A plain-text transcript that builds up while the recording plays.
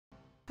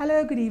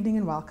Hello, good evening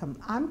and welcome.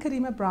 I'm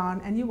Karima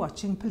Brown and you're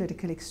watching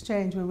Political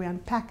Exchange, where we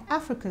unpack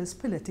Africa's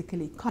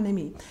political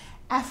economy.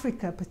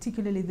 Africa,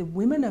 particularly the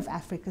women of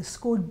Africa,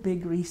 scored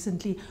big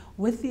recently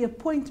with the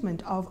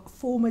appointment of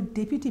former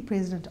Deputy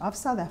President of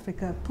South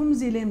Africa,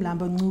 Phumzile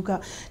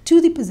Mlambo-Ngcuka,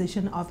 to the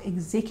position of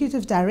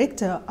Executive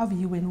Director of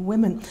UN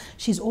Women.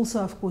 She's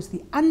also, of course,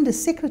 the Under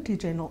Secretary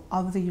General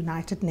of the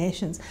United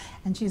Nations,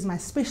 and she's my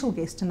special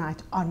guest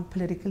tonight on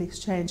Political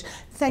Exchange.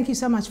 Thank you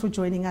so much for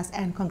joining us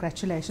and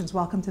congratulations.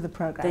 Welcome to the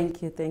program.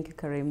 Thank you,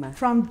 Karima.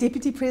 From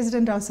Deputy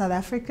President of South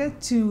Africa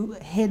to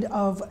Head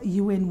of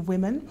UN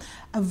Women,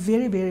 a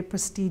very, very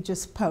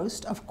prestigious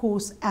post. Of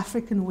course,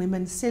 African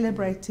women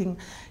celebrating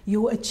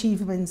your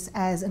achievements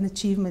as an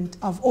achievement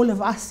of all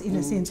of us, in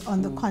a sense,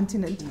 on the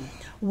continent.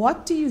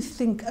 What do you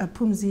think,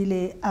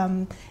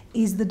 Phumzile,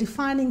 is the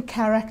defining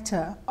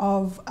character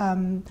of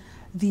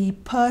the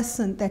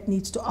person that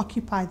needs to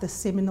occupy the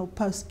seminal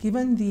post,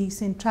 given the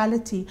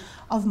centrality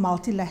of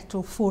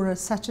multilateral fora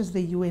such as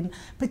the UN,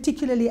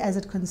 particularly as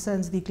it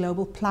concerns the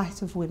global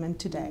plight of women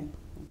today?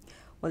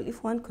 Well,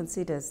 if one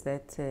considers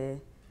that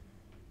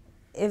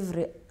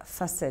every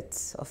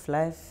facet of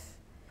life,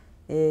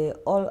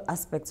 all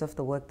aspects of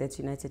the work that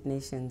United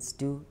Nations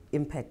do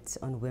impact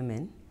on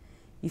women,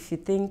 if you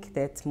think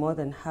that more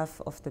than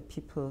half of the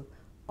people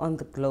on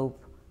the globe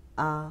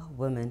are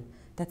women,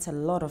 that's a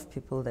lot of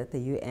people that the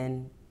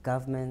UN,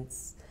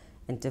 governments,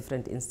 and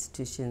different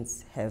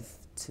institutions have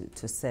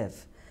to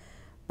serve.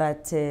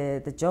 But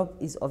the job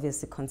is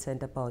obviously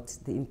concerned about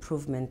the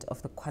improvement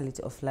of the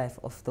quality of life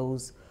of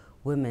those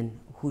women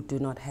who do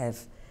not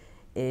have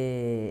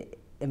a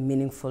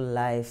meaningful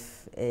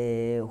life,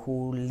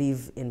 who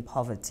live in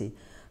poverty.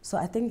 So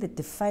I think the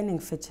defining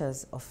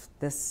features of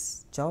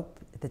this job,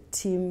 the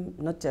team,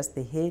 not just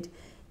the head,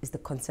 is the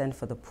concern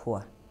for the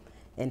poor.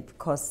 And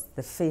because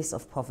the face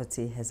of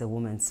poverty has a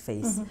woman's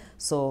face.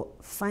 So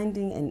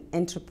finding an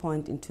entry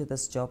point into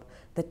this job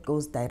that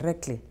goes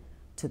directly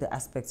to the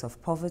aspects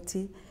of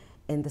poverty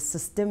and the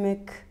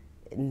systemic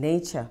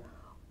nature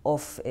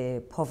of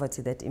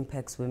poverty that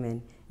impacts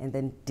women, and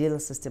then deal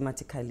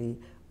systematically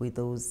with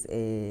those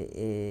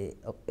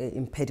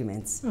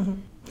impediments.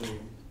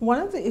 One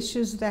of the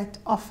issues that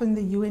often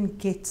the UN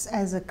gets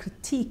as a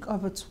critique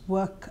of its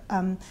work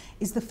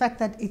is the fact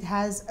that it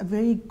has a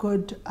very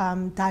good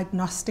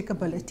diagnostic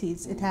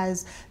abilities. It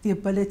has the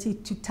ability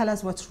to tell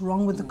us what's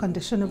wrong with the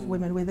condition of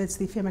women, whether it's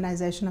the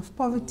feminization of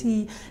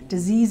poverty,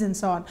 disease, and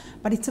so on.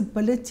 But its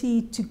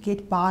ability to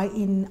get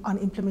buy-in on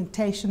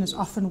implementation is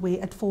often where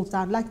it falls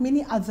down, like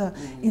many other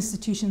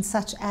institutions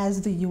such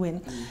as the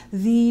UN.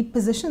 The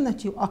position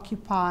that you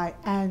occupy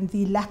and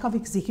the lack of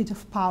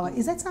executive power,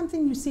 is that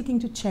something you're seeking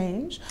to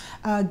change?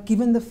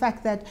 Given the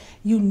fact that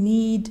you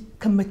need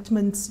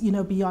commitments,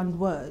 beyond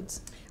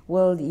words?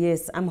 Well,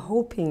 yes, I'm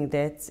hoping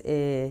that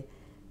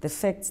the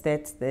fact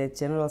that the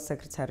General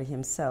Secretary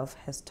himself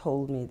has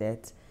told me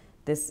that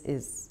this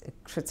is a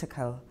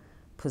critical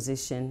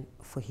position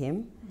for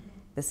him.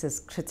 This is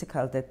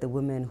critical that the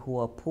women who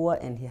are poor,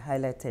 and he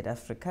highlighted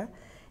Africa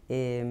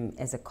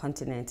as a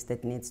continent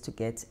that needs to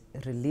get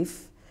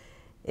relief,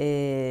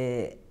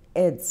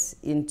 adds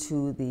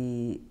into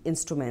the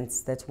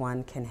instruments that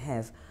one can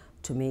have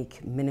to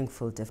make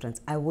meaningful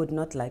difference. I would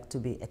not like to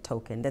be a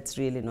token. That's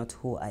really not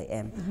who I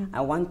am.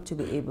 I want to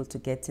be able to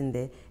get in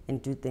there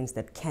and do things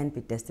that can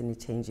be destiny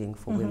changing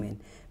for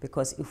women.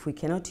 Because if we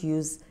cannot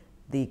use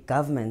the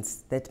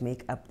governments that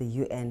make up the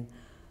UN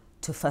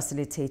to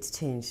facilitate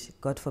change,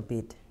 God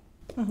forbid,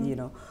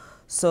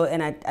 So,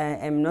 and I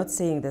am not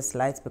saying this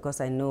light because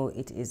I know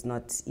it is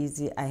not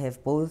easy. I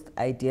have both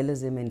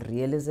idealism and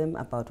realism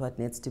about what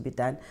needs to be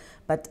done,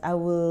 but I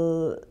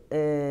will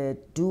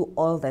do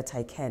all that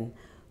I can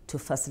to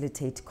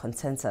facilitate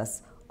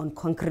consensus on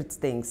concrete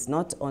things,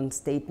 not on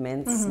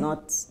statements,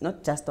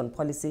 not just on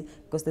policy,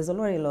 because there's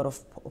already a lot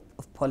of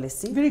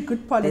policy. Very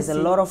good policy.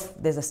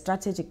 There's a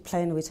strategic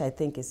plan which I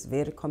think is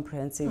very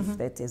comprehensive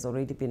that has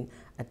already been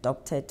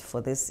adopted for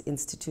this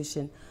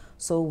institution.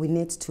 So we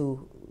need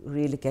to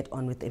really get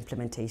on with the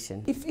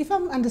implementation. If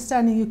I'm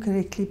understanding you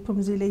correctly,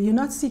 Phumzile, you're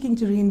not seeking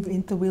to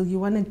reinvent the wheel. You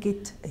want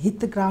to hit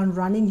the ground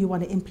running. You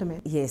want to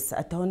implement. Yes,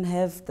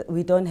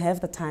 we don't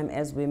have the time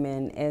as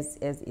women, as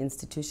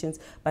institutions,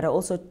 but I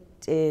also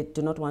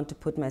do not want to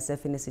put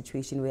myself in a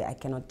situation where I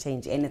cannot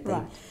change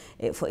anything.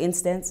 Right. For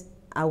instance,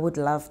 I would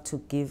love to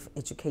give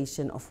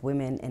education of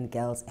women and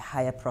girls a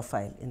higher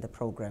profile in the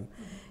program.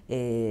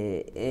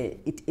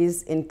 It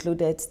is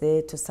included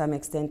there to some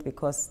extent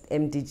because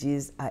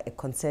MDGs are a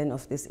concern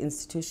of this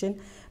institution,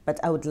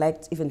 but I would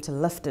like even to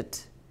lift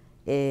it,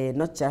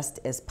 not just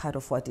as part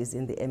of what is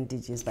in the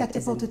MDGs, but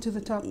catapulted to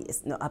the top.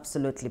 Yes, no,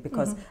 absolutely,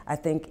 because I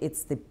think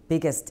it's the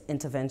biggest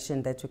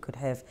intervention that we could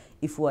have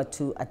if we were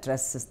to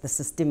address the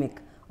systemic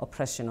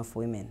oppression of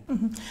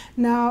women.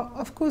 Now,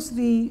 of course,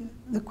 the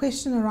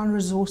question around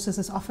resources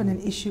is often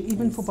an issue,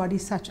 even for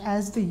bodies such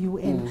as the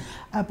UN.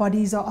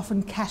 Bodies are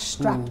often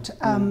cash-strapped.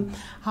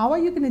 How are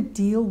you going to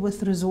deal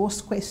with resource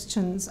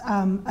questions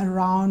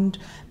around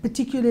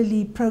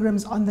particularly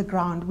programs on the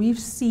ground? We've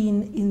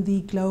seen in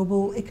the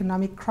global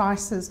economic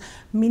crisis,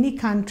 many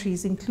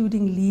countries,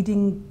 including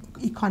leading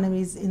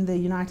economies in the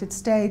United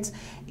States,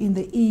 in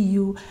the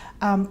EU,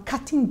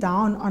 cutting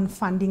down on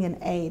funding and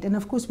aid. And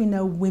of course, we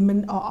know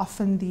women are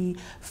often the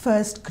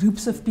first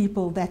groups of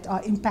people that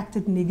are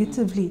impacted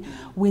negatively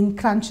when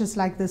crunches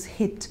like this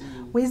hit.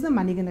 Where's the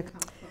money going to come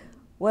from?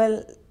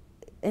 Well,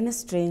 in a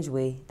strange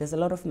way, there's a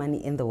lot of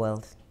money in the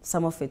world,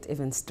 some of it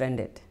even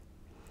stranded.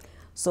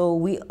 So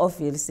we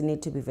obviously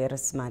need to be very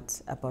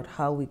smart about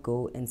how we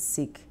go and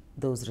seek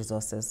those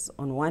resources.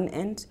 On one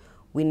end,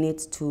 we need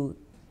to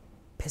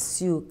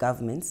pursue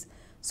governments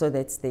so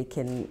that they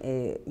can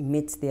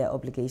meet their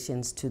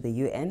obligations to the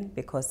UN,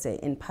 because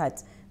in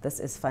part this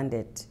is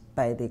funded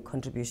by the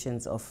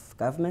contributions of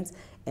governments,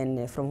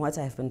 and from what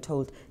I have been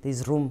told,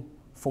 there's room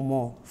for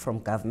more from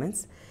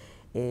governments.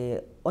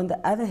 On the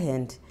other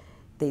hand,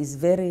 there is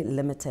very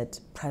limited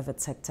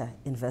private sector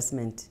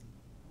investment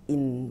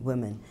in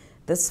women.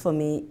 This for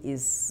me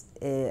is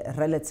a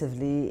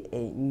relatively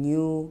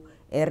new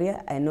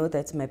area. I know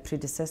that my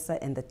predecessor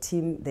and the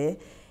team there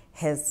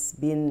has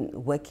been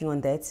working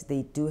on that.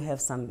 They do have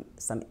some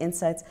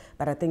insights,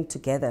 but I think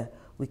together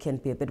we can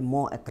be a bit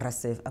more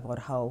aggressive about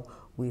how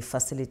we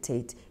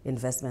facilitate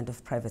investment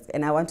of private.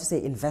 And I want to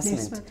say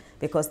investment,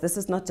 because this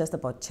is not just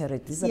about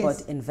charity, this is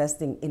about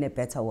investing in a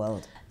better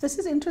world. This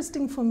is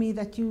interesting for me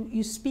that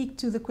you speak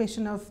to the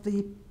question of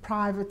the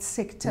private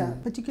sector,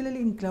 particularly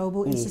in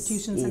global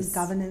institutions and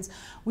governance.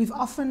 We've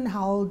often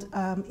held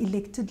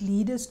elected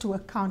leaders to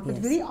account, but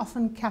very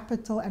often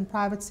capital and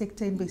private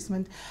sector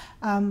investment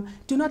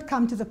do not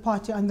come to the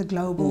party on the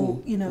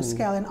global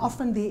scale, and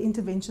often their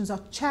interventions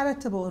are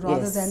charitable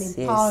rather than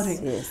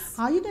empowering.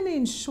 How are you going to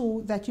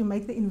ensure that you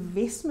make the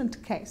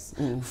investment case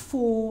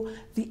for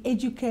the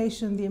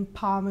education, the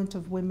empowerment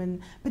of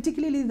women,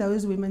 particularly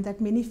those women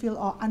that many feel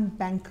are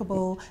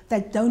unbankable,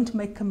 that don't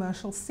make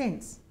commercial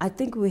sense? I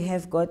think we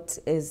have got,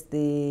 as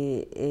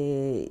the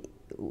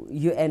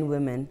UN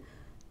women,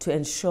 to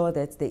ensure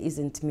that there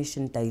isn't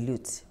mission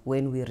dilute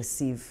when we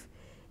receive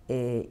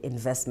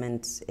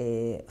investment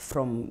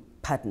from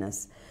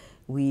partners.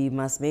 We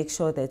must make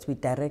sure that we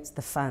direct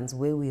the funds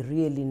where we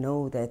really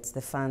know that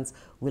the funds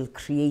will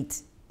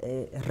create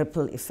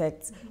ripple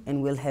effects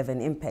and will have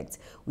an impact.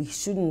 We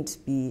shouldn't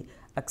be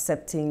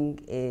accepting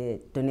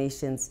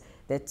donations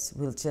that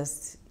will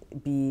just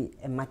be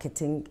a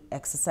marketing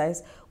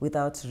exercise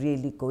without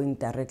really going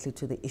directly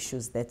to the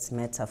issues that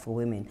matter for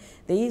women.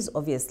 There is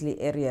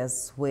obviously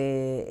areas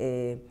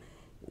where,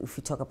 if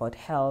we talk about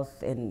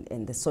health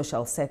and the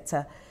social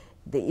sector,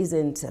 there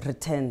isn't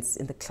returns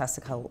in the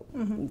classical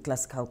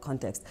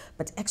context.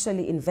 But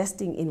actually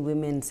investing in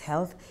women's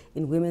health,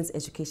 in women's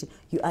education,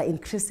 you are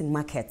increasing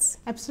markets.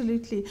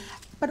 Absolutely.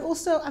 But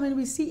also, I mean,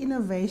 we see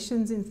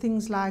innovations in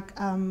things like,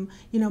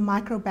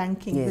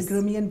 micro-banking, the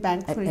Grameen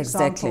Bank, for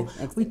example.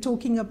 We're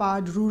talking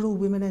about rural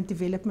women and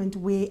development,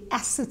 where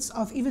assets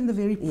of even the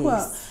very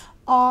poor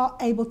are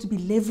able to be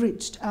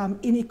leveraged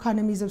in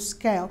economies of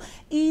scale.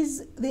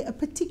 Is there a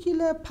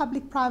particular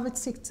public-private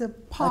sector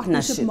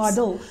partnership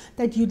model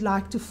that you'd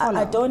like to follow?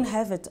 I don't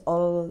have it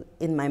all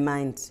in my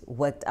mind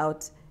worked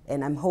out,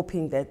 and I'm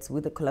hoping that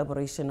with the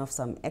collaboration of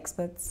some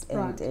experts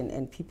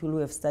and people who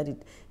have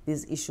studied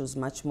these issues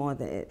much more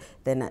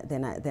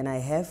than I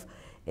have,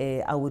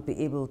 I would be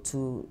able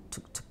to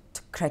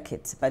crack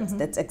it. But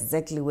that's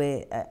exactly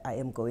where I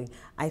am going.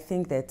 I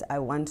think that I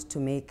want to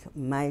make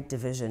my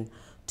division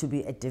to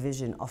be a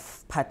division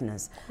of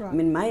partners. I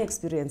mean, my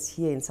experience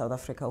here in South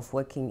Africa of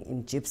working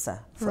in GIPSA,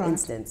 for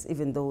instance,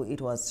 even though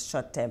it was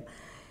short term,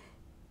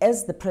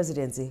 as the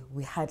presidency,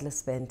 we hardly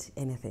spent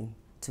anything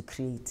to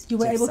create You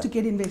were GIPSA. able to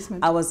get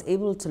investment? I was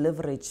able to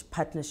leverage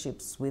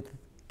partnerships with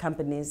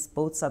companies,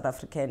 both South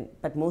African,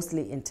 but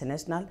mostly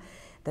international,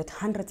 that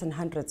hundreds and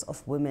hundreds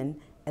of women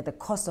at the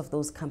cost of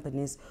those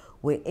companies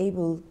were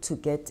able to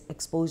get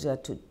exposure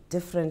to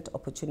different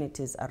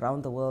opportunities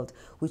around the world,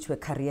 which were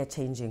career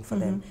changing for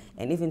them.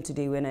 And even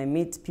today, when I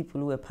meet people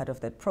who were part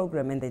of that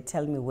program and they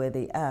tell me where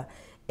they are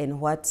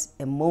and what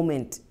a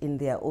moment in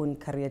their own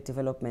career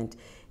development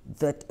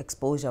that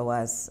exposure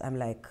was, I'm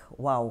like,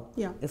 wow.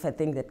 If I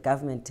think that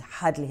government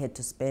hardly had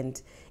to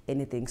spend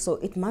anything. So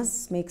it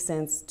must make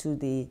sense to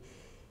the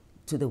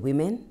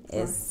women,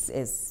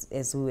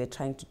 as we were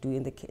trying to do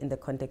in the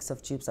context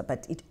of GIPSA,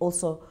 but it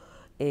also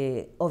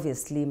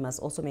obviously must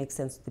also make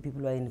sense to the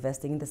people who are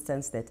investing, in the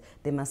sense that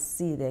they must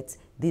see that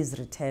these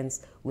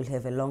returns will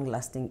have a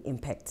long-lasting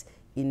impact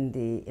in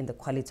the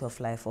quality of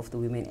life of the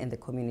women and the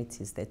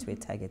communities that we're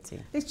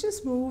targeting. Let's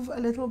just move a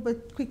little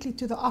bit quickly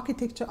to the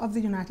architecture of the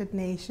United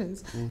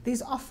Nations.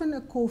 There's often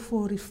a call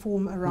for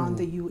reform around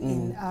the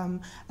UN.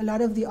 A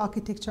lot of the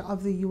architecture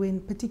of the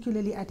UN,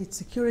 particularly at its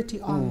security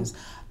arms,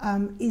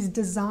 is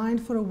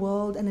designed for a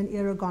world and an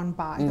era gone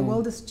by. The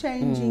world is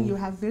changing. You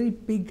have very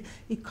big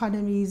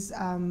economies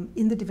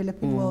in the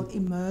developing world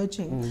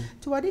emerging.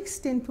 To what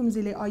extent,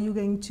 Phumzile, are you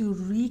going to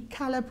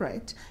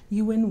recalibrate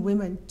UN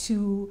Women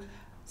to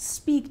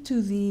speak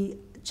to the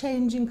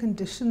changing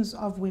conditions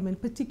of women,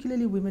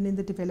 particularly women in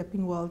the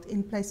developing world,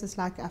 in places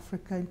like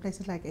Africa, in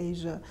places like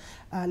Asia,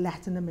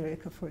 Latin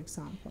America, for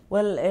example?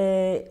 Well,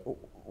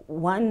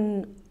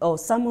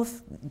 some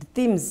of the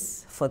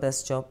themes for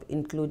this job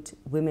include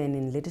women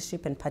in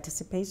leadership and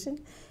participation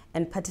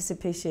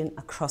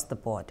across the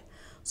board.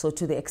 So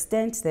to the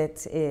extent that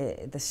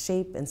the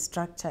shape and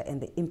structure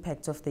and the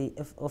impact of the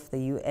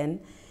UN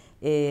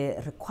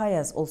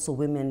requires also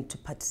women to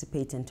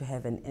participate and to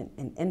have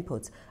an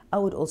input, I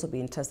would also be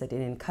interested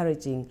in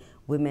encouraging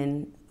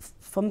women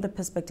from the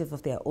perspective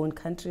of their own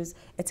countries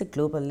at a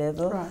global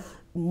level, right,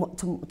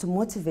 to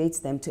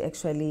motivate them to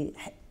actually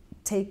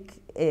take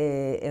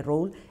a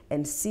role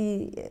and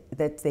see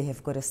that they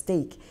have got a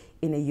stake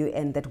in a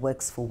UN that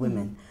works for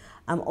women.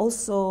 We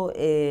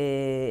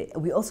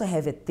also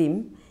have a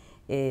theme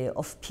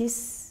of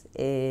peace,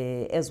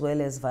 as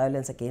well as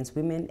violence against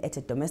women at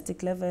a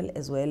domestic level,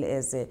 as well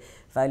as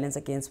violence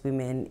against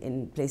women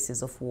in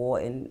places of war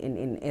and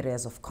in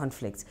areas of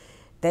conflict.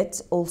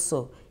 That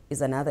also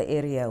is another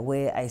area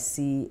where I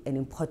see an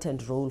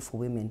important role for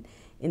women.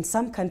 In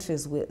some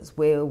countries where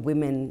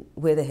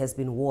there has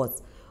been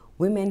wars,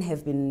 women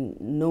have been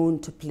known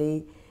to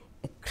play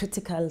a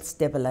critical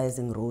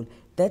stabilizing role.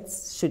 That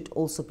should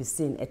also be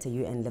seen at a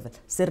UN level.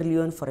 Sierra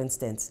Leone, for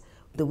instance,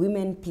 the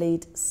women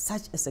played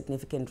such a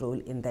significant role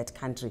in that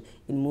country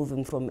in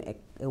moving from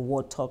a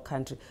war-torn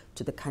country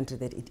to the country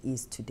that it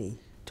is today.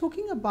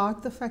 Talking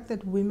about the fact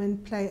that women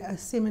play a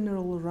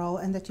seminal role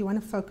and that you want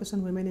to focus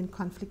on women in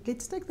conflict,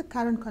 let's take the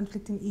current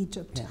conflict in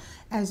Egypt.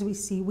 As we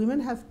see,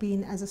 women have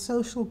been, as a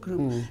social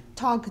group,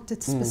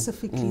 targeted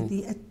specifically.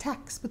 The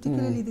attacks,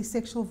 particularly the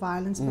sexual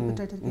violence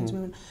perpetrated against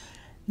women,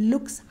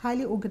 looks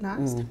highly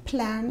organized,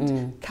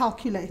 planned,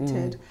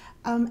 calculated.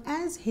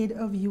 As head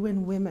of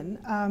UN Women,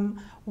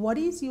 what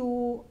is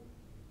your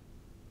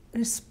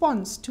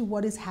response to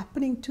what is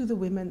happening to the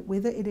women,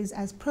 whether it is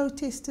as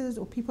protesters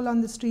or people on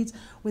the streets,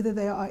 whether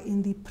they are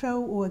in the pro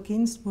or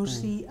against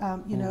Morsi,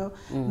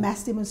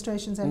 mass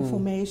demonstrations and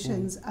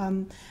formations,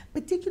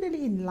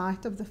 particularly in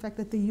light of the fact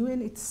that the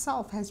UN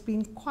itself has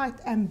been quite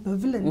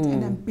ambivalent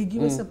and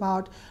ambiguous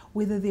about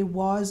whether there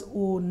was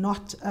or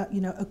not,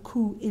 a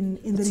coup in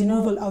the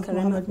removal of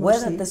Mohamed Morsi.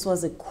 Whether this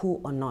was a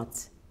coup or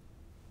not,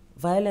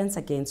 violence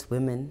against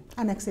women,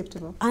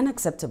 unacceptable.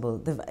 Unacceptable.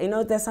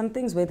 There's some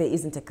things where there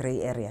isn't a gray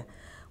area.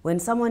 When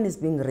someone is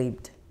being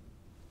raped,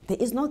 there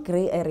is no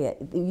gray area.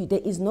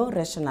 There is no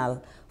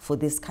rationale for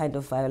this kind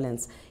of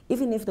violence.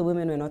 Even if the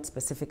women were not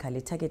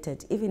specifically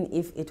targeted, even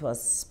if it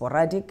was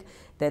sporadic,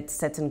 that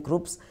certain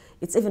groups,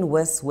 it's even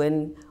worse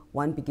when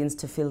one begins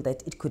to feel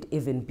that it could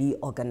even be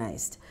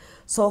organized.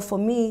 So for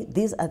me,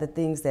 these are the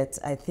things that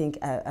I think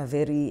are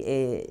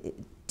very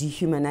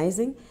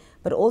dehumanizing.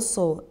 But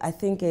also, I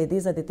think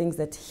these are the things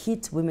that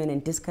hit women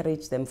and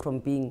discourage them from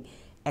being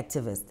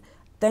activists.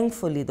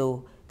 Thankfully,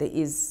 though, there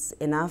is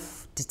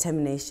enough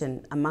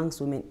determination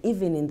amongst women,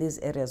 even in these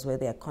areas where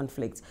there are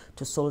conflicts,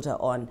 to soldier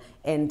on.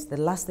 And the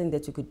last thing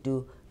that you could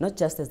do, not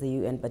just as the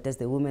UN, but as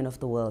the women of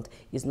the world,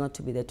 is not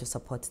to be there to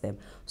support them.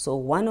 So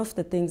one of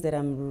the things that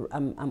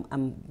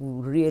I'm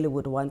really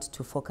would want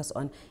to focus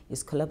on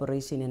is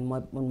collaboration and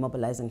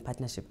mobilizing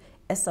partnership.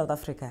 As South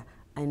Africa,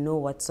 I know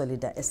what South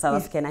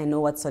African, I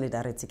know what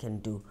solidarity can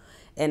do.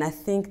 And I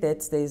think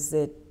that there's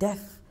a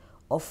depth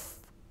of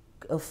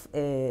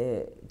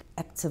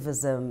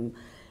activism,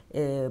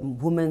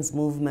 women's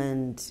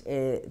movement,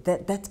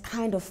 that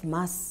kind of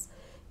mass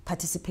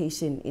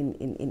participation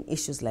in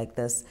issues like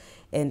this.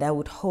 And I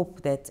would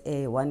hope that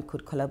one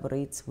could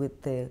collaborate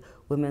with the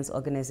women's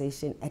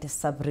organization at a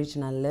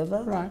sub-regional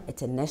level,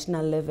 at a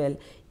national level,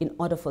 in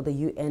order for the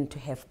UN to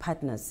have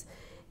partners.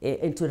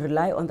 And to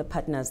rely on the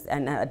partners,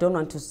 and I don't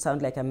want to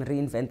sound like I'm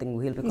reinventing the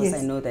wheel, because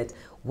I know that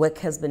work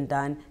has been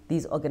done,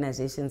 these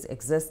organizations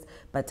exist,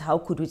 but how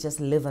could we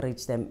just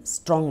leverage them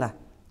stronger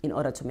in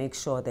order to make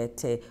sure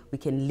that we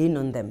can lean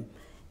on them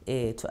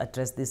to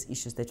address these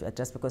issues that you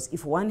address? Because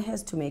if one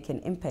has to make an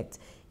impact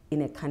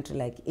in a country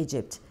like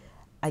Egypt,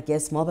 I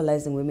guess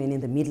mobilizing women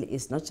in the Middle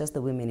East, not just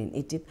the women in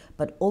Egypt,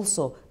 but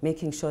also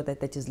making sure that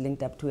that is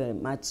linked up to a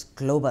much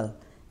global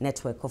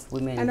network of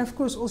women. And of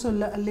course also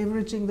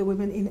leveraging the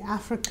women in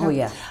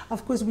Africa.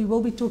 Of course we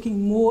will be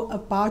talking more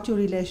about your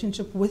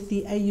relationship with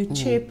the AU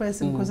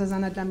chairperson,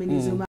 Nkosazana Dlamini-Zuma.